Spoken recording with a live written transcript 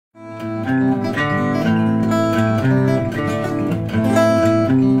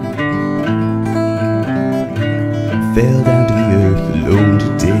Fell down to the earth alone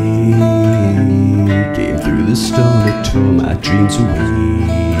today. Came through the storm that tore my dreams away.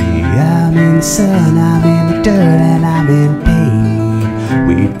 I'm in the sun, I'm in the dirt, and I'm in pain.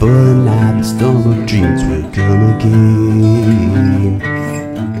 Wait for the night, the storm of dreams will come again.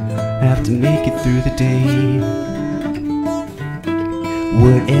 I have to make it through the day,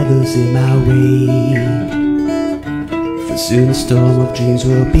 whatever's in my way. For soon the storm of dreams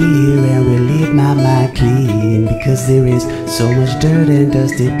will be here and will leave my mind clean, because there is so much dirt and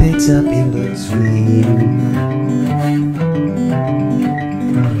dust it picks up in between.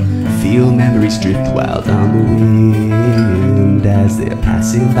 Feel memories drift wild on the wind as they're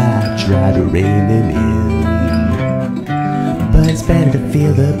passing by, try to rein them in. But it's better to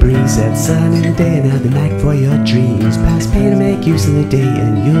feel the breeze, that sun in the day and have the night for your dreams. Past pain to make use of the day,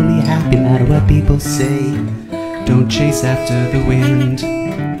 and you'll be happy no matter what people say. Don't chase after the wind,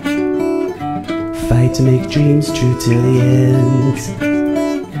 fight to make dreams true till the end.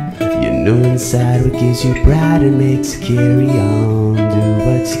 You know inside what gives you pride and makes you carry on. Do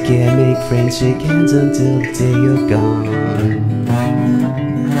what you can, make friends, shake hands until the day you're gone.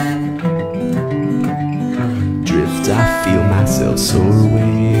 Drift, I feel myself soar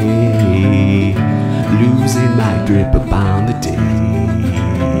away, losing my grip upon the day.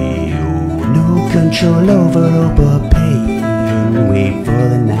 No control over hope or pain. Wait for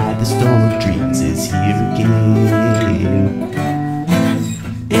the night, the storm of dreams is here again.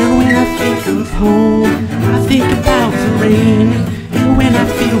 And when I think of home, I think about the rain. And when I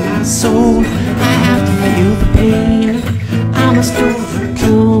feel my soul